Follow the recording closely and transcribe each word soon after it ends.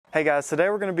Hey guys, today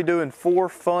we're going to be doing 4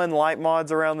 fun light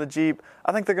mods around the Jeep.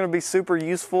 I think they're going to be super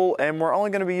useful and we're only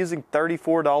going to be using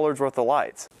 $34 worth of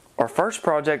lights. Our first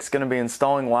project is going to be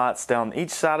installing lights down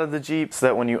each side of the Jeep so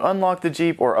that when you unlock the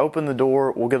Jeep or open the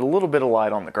door, we'll get a little bit of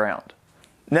light on the ground.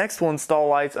 Next, we'll install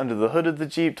lights under the hood of the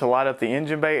Jeep to light up the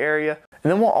engine bay area.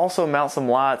 And then we'll also mount some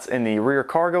lights in the rear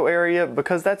cargo area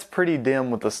because that's pretty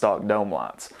dim with the stock dome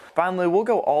lights. Finally, we'll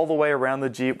go all the way around the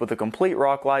Jeep with a complete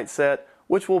rock light set,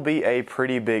 which will be a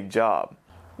pretty big job.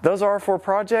 Those are our 4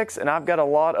 projects, and I've got a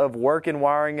lot of work and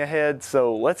wiring ahead,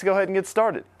 so let's go ahead and get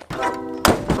started.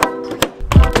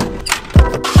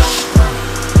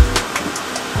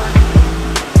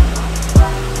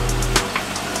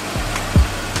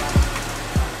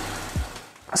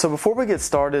 So before we get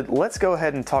started, let's go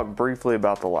ahead and talk briefly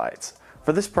about the lights.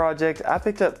 For this project, I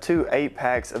picked up 2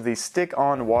 8-packs of these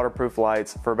stick-on waterproof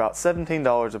lights for about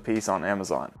 $17 a piece on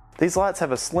Amazon. These lights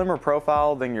have a slimmer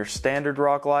profile than your standard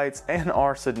rock lights and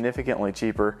are significantly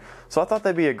cheaper, so I thought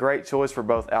they'd be a great choice for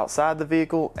both outside the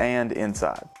vehicle and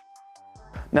inside.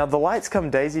 Now the lights come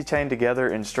daisy chained together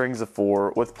in strings of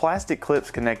 4 with plastic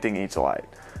clips connecting each light.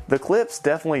 The clips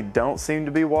definitely don't seem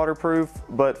to be waterproof,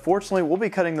 but fortunately we'll be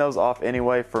cutting those off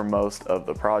anyway for most of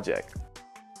the project.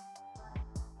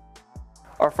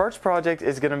 Our first project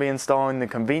is going to be installing the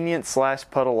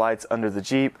convenience/puddle lights under the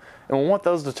Jeep, and we'll want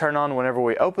those to turn on whenever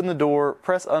we open the door,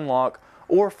 press unlock,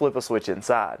 or flip a switch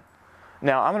inside.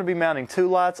 Now I'm going to be mounting 2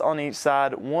 lights on each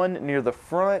side, one near the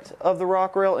front of the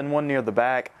rock rail and one near the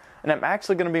back, and I'm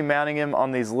actually going to be mounting them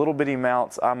on these little bitty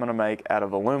mounts I'm going to make out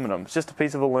of aluminum. It's just a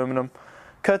piece of aluminum,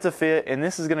 cut to fit, and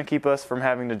this is going to keep us from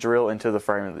having to drill into the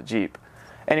frame of the Jeep.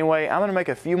 Anyway, I'm going to make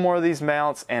a few more of these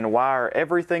mounts and wire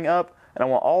everything up, and I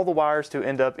want all the wires to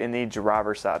end up in the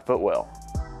driver's side footwell.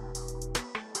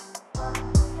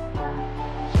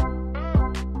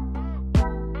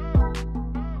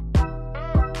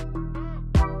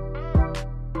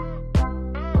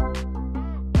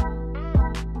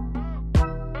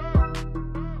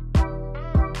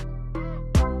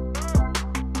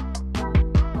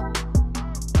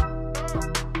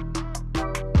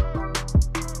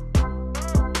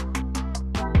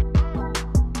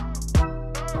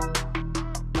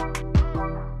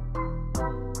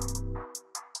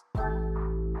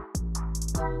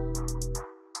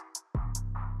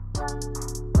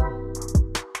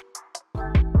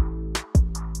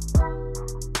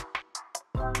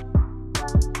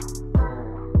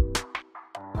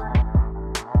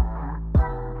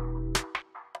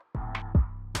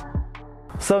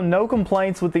 So no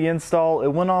complaints with the install. It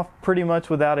went off pretty much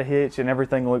without a hitch and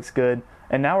everything looks good.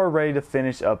 And now we're ready to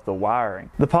finish up the wiring.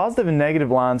 The positive and negative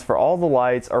lines for all the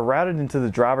lights are routed into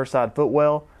the driver's side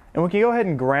footwell, and we can go ahead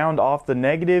and ground off the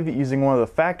negative using one of the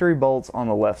factory bolts on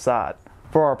the left side.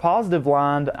 For our positive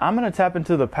line, I'm going to tap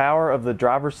into the power of the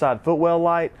driver's side footwell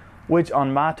light, which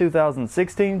on my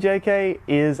 2016 JK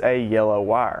is a yellow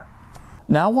wire.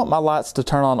 Now I want my lights to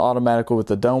turn on automatically with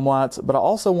the dome lights, but I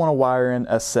also want to wire in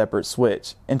a separate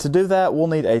switch. And to do that, we'll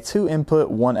need a 2 input,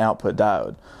 1 output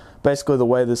diode. Basically the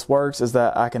way this works is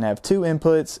that I can have 2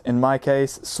 inputs, in my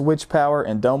case, switch power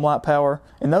and dome light power,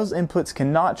 and those inputs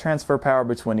cannot transfer power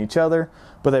between each other,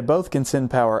 but they both can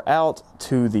send power out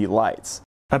to the lights.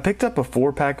 I picked up a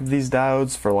 4-pack of these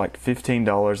diodes for like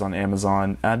 $15 on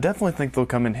Amazon. I definitely think they'll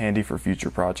come in handy for future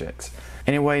projects.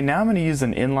 Anyway, now I'm going to use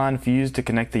an inline fuse to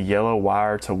connect the yellow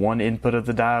wire to one input of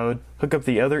the diode, hook up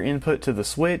the other input to the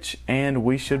switch, and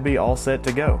we should be all set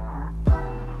to go.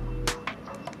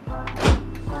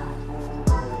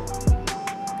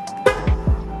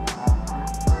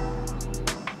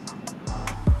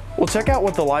 We'll check out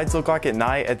what the lights look like at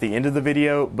night at the end of the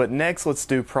video, but next let's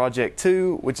do project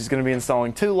 2, which is going to be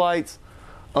installing 2 lights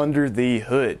under the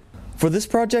hood. For this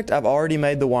project, I've already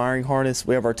made the wiring harness.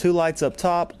 We have our 2 lights up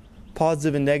top.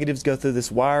 Positive and negatives go through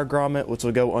this wire grommet, which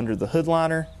will go under the hood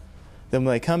liner. Then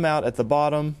when they come out at the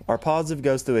bottom, our positive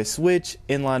goes through a switch,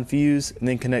 inline fuse, and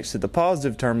then connects to the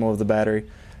positive terminal of the battery,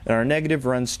 and our negative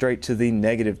runs straight to the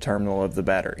negative terminal of the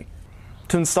battery.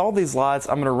 To install these lights,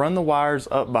 I'm going to run the wires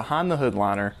up behind the hood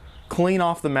liner, clean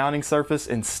off the mounting surface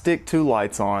and stick 2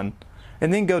 lights on,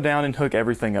 and then go down and hook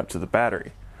everything up to the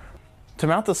battery. To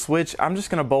mount the switch, I'm just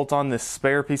going to bolt on this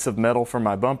spare piece of metal from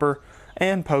my bumper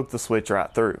and poke the switch right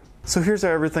through. So here's how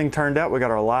everything turned out. We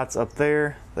got our lights up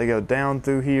there, they go down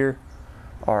through here.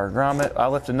 Our grommet, I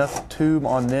left enough tube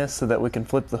on this so that we can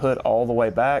flip the hood all the way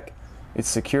back. It's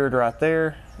secured right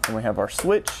there, and we have our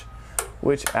switch,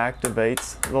 which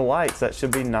activates the lights. That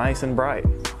should be nice and bright.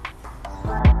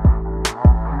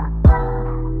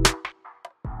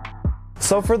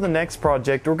 So for the next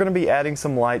project, we're going to be adding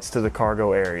some lights to the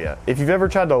cargo area. If you've ever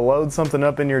tried to load something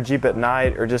up in your Jeep at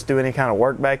night or just do any kind of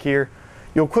work back here,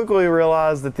 you'll quickly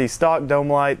realize that the stock dome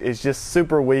light is just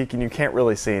super weak and you can't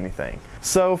really see anything.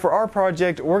 So for our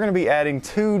project, we're going to be adding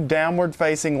 2 downward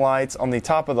facing lights on the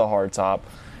top of the hardtop,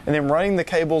 and then running the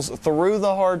cables through the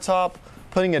hardtop,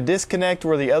 putting a disconnect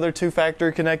where the other 2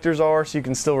 factory connectors are so you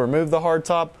can still remove the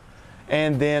hardtop,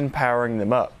 and then powering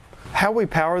them up. How we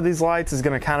power these lights is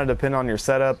going to kind of depend on your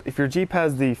setup. If your Jeep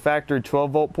has the factory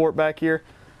 12-volt port back here,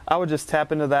 I would just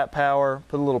tap into that power,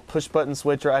 put a little push button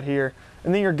switch right here,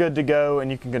 and then you're good to go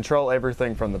and you can control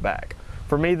everything from the back.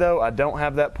 For me though, I don't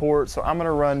have that port, so I'm going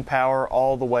to run power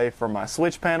all the way from my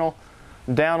switch panel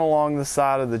down along the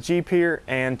side of the Jeep here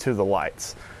and to the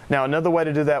lights. Now another way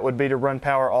to do that would be to run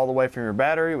power all the way from your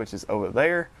battery, which is over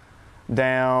there,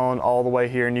 down all the way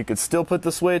here, and you could still put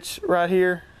the switch right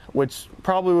here, which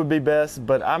probably would be best,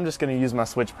 but I'm just going to use my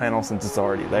switch panel since it's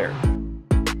already there.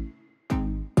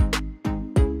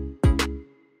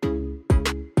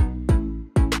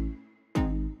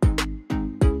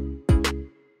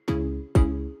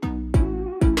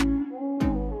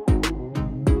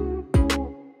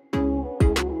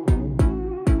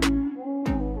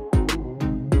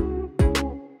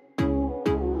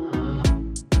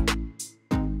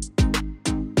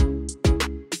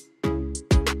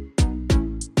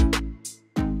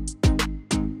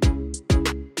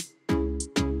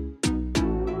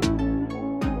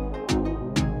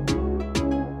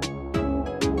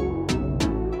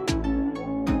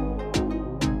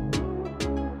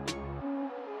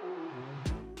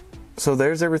 So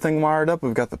there's everything wired up.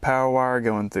 We've got the power wire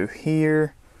going through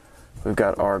here. We've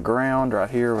got our ground right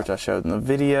here, which I showed in the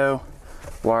video.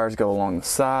 Wires go along the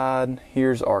side.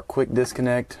 Here's our quick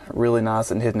disconnect, really nice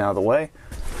and hidden out of the way.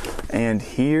 And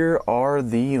here are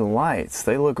the lights.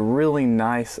 They look really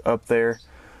nice up there,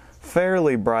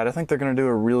 fairly bright. I think they're going to do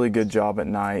a really good job at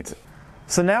night.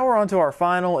 So now we're on to our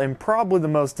final and probably the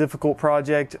most difficult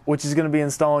project, which is going to be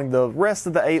installing the rest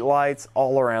of the 8 lights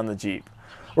all around the Jeep.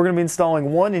 We're going to be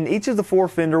installing 1 in each of the 4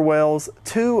 fender wells,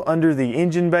 2 under the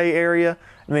engine bay area,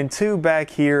 and then 2 back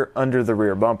here under the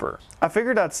rear bumper. I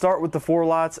figured I'd start with the 4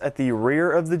 lights at the rear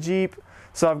of the Jeep,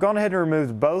 so I've gone ahead and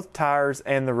removed both tires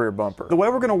and the rear bumper. The way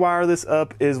we're going to wire this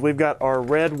up is we've got our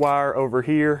red wire over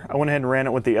here. I went ahead and ran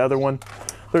it with the other one.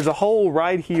 There's a hole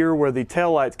right here where the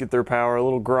tail lights get their power, a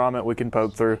little grommet we can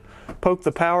poke through. Poke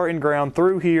the power and ground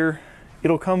through here.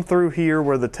 It'll come through here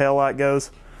where the tail light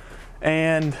goes,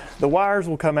 and the wires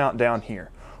will come out down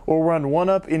here. We'll run one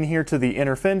up in here to the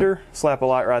inner fender, slap a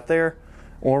light right there,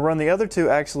 and we'll run the other 2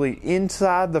 actually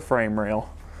inside the frame rail,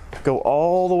 go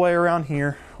all the way around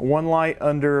here, 1 light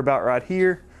under about right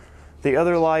here, the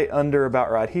other light under about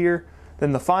right here,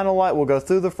 then the final light will go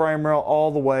through the frame rail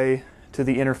all the way to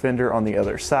the inner fender on the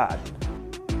other side.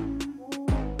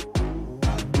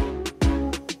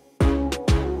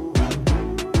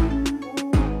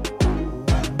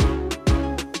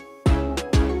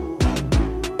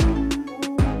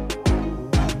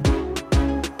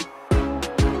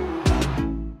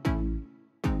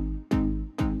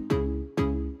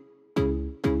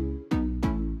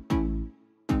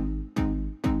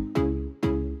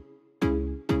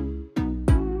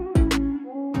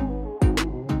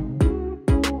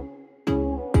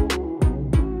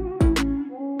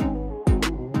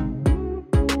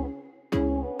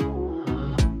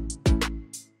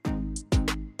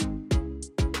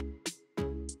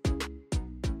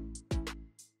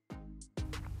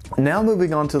 Now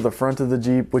moving on to the front of the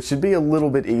Jeep, which should be a little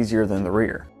bit easier than the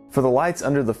rear. For the lights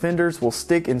under the fenders, we'll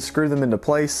stick and screw them into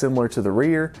place similar to the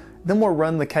rear, then we'll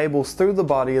run the cables through the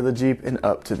body of the Jeep and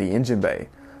up to the engine bay.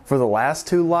 For the last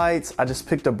 2 lights, I just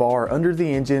picked a bar under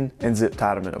the engine and zip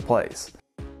tied them into place.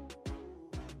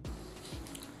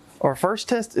 Our first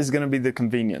test is going to be the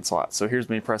convenience light. So here's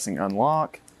me pressing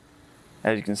unlock.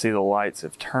 As you can see, the lights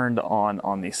have turned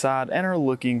on the side and are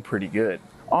looking pretty good.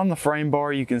 On the frame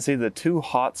bar, you can see the 2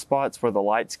 hot spots where the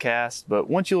lights cast, but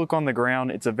once you look on the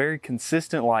ground, it's a very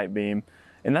consistent light beam,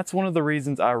 and that's one of the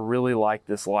reasons I really like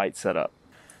this light setup.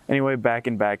 Anyway, back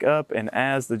and back up, and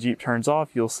as the Jeep turns off,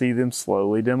 you'll see them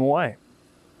slowly dim away.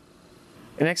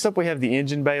 And next up we have the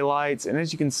engine bay lights, and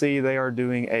as you can see, they are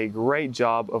doing a great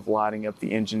job of lighting up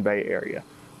the engine bay area.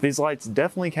 These lights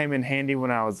definitely came in handy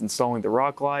when I was installing the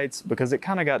rock lights because it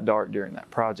kind of got dark during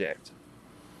that project.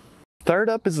 Third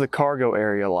up is the cargo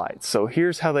area lights. So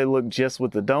here's how they look just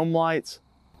with the dome lights.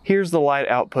 Here's the light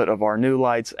output of our new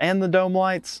lights and the dome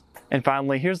lights. And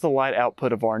finally, here's the light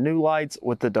output of our new lights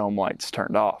with the dome lights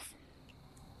turned off.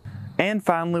 And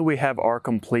finally, we have our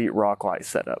complete rock light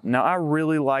setup. Now, I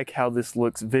really like how this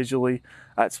looks visually.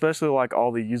 I especially like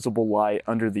all the usable light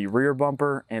under the rear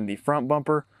bumper and the front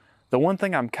bumper. The one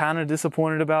thing I'm kind of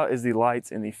disappointed about is the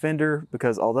lights in the fender,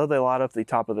 because although they light up the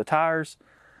top of the tires,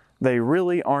 they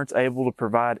really aren't able to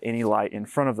provide any light in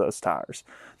front of those tires.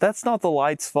 That's not the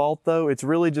light's fault though, it's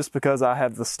really just because I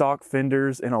have the stock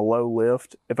fenders in a low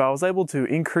lift. If I was able to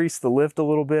increase the lift a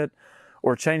little bit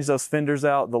or change those fenders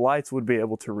out, the lights would be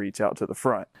able to reach out to the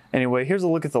front. Anyway, here's a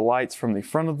look at the lights from the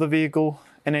front of the vehicle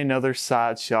and another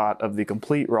side shot of the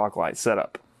complete rock light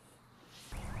setup.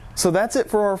 So that's it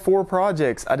for our 4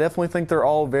 projects. I definitely think they're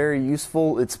all very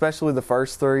useful, especially the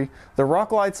first 3. The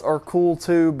rock lights are cool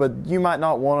too, but you might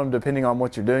not want them depending on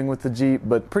what you're doing with the Jeep,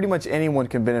 but pretty much anyone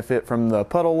can benefit from the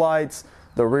puddle lights,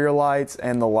 the rear lights,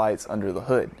 and the lights under the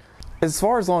hood. As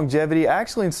far as longevity, I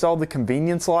actually installed the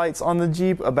convenience lights on the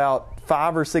Jeep about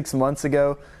 5 or 6 months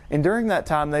ago, and during that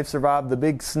time they've survived the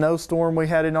big snowstorm we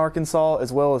had in Arkansas,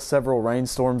 as well as several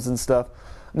rainstorms and stuff.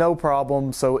 No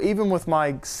problem. So even with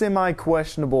my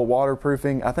semi-questionable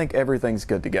waterproofing, I think everything's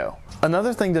good to go.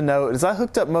 Another thing to note is I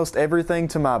hooked up most everything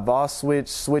to my Boss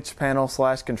switch panel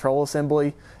 / control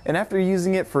assembly, and after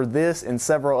using it for this and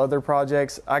several other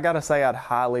projects, I gotta say I'd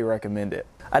highly recommend it.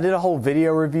 I did a whole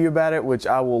video review about it, which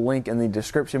I will link in the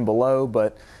description below,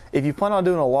 but if you plan on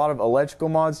doing a lot of electrical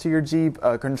mods to your Jeep,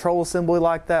 a control assembly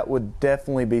like that would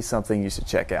definitely be something you should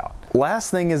check out. Last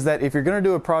thing is that if you're going to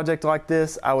do a project like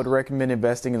this, I would recommend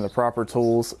investing in the proper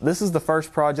tools. This is the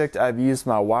first project I've used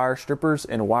my wire strippers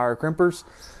and wire crimpers,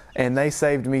 and they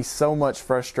saved me so much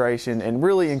frustration and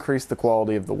really increased the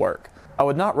quality of the work. I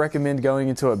would not recommend going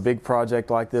into a big project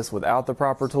like this without the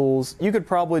proper tools. You could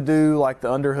probably do like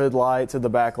the underhood lights or the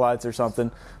back lights or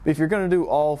something, but if you're going to do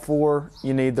all 4,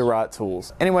 you need the right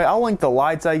tools. Anyway, I'll link the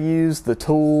lights I use, the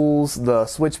tools, the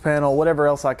switch panel, whatever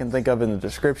else I can think of in the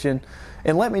description,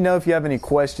 and let me know if you have any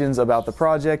questions about the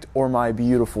project or my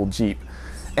beautiful Jeep.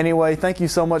 Anyway, thank you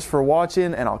so much for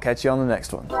watching, and I'll catch you on the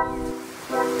next one.